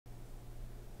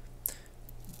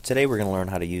Today we're going to learn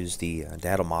how to use the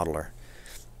data modeler.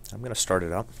 I'm going to start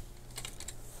it up.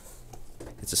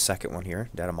 It's the second one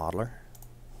here, data modeler.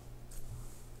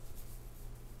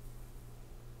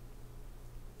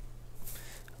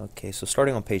 Okay, so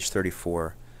starting on page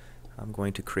 34, I'm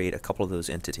going to create a couple of those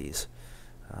entities.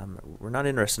 We're not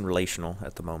interested in relational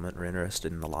at the moment, we're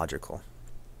interested in the logical.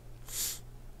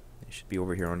 It should be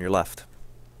over here on your left.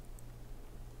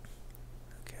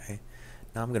 Okay,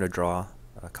 now I'm going to draw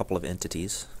a couple of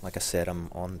entities. Like I said, I'm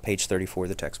on page 34 of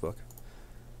the textbook.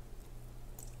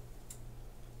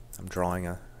 I'm drawing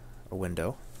a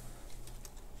window.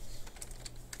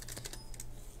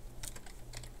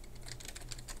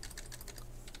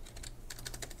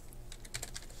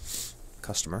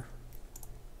 Customer.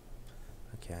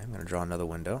 Okay, I'm going to draw another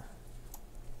window.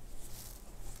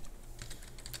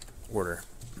 Order.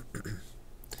 And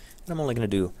I'm only going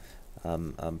to do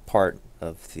part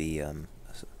of the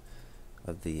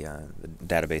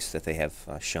database that they have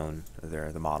shown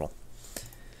there, the model.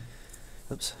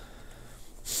 Oops.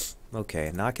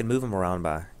 Okay, now I can move them around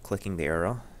by clicking the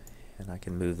arrow, and I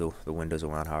can move the windows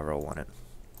around however I want it.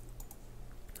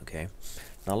 Okay,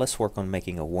 now let's work on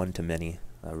making a one-to-many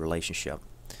relationship.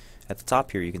 At the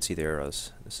top here you can see the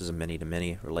arrows. This is a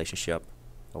many-to-many relationship,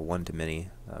 a one-to-many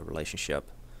relationship,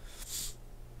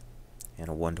 and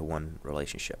a one-to-one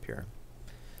relationship here.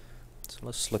 So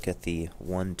let's look at the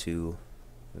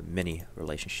one-to-many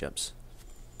relationships.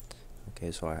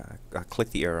 Okay, so I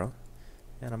click the arrow,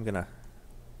 and I'm going to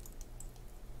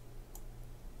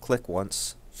click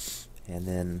once and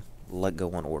then let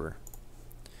go on order.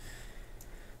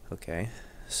 Okay,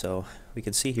 so we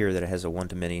can see here that it has a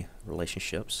one-to-many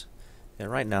relationships, and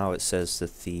right now it says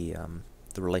that the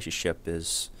relationship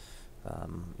is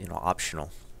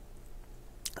optional.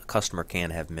 A customer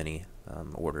can have many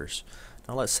orders.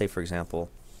 Now let's say, for example,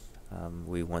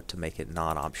 we want to make it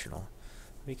non-optional.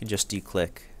 We can just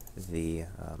declick the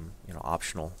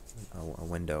optional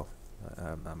window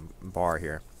bar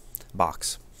here,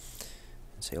 box,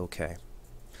 and say OK.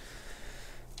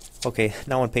 Okay,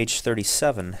 now on page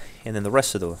 37, and then the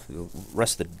rest of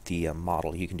the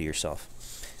model you can do yourself.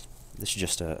 This is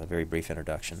just a very brief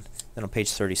introduction. Then on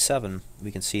page 37,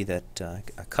 we can see that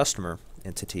a customer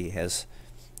entity has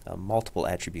multiple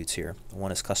attributes here.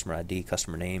 One is customer ID,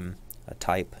 customer name, a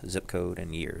type, zip code,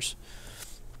 and years.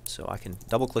 So I can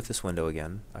double click this window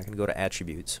again. I can go to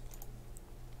attributes.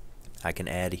 I can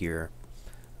add here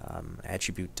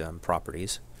attribute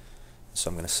properties. So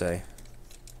I'm going to say,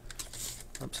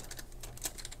 oops,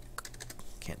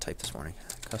 can't type this morning,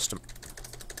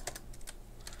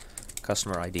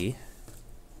 customer ID.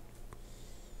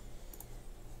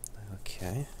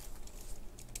 Okay.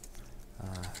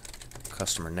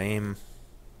 Customer name.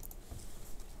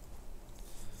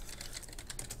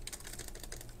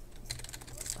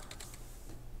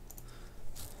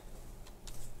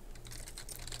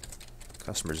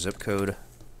 Customer zip code.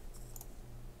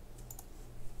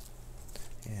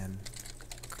 And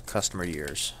customer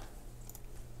years.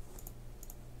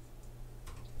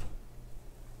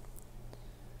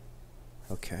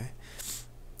 Okay.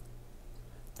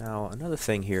 Now another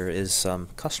thing here is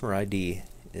customer ID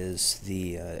is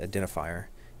the identifier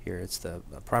here. It's the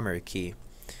primary key.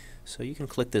 So you can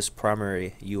click this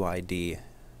primary UID,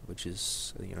 which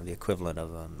is the equivalent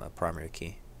of a primary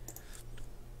key.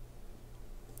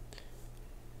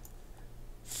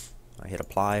 I hit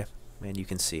apply, and you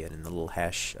can see it in the little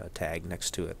hash tag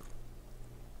next to it.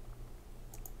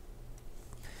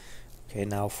 Okay,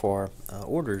 now for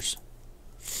orders,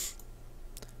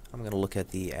 I'm going to look at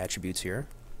the attributes here.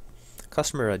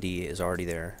 Customer ID is already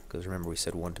there because remember we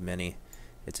said one-to-many.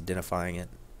 It's identifying it.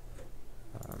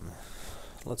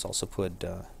 Let's also put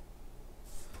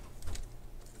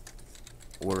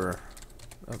order.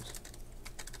 Oops,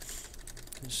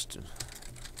 just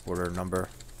order number.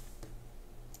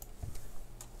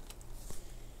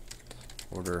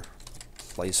 Order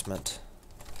placement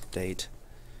date,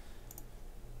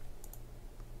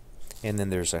 and then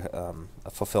there's a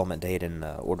fulfillment date and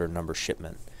order number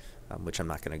shipment, which I'm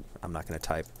not gonna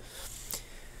type.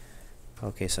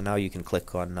 Okay, so now you can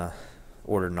click on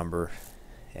order number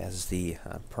as the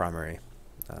primary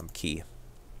key.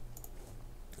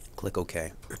 Click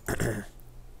OK,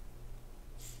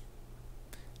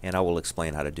 and I will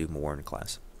explain how to do more in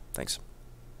class. Thanks.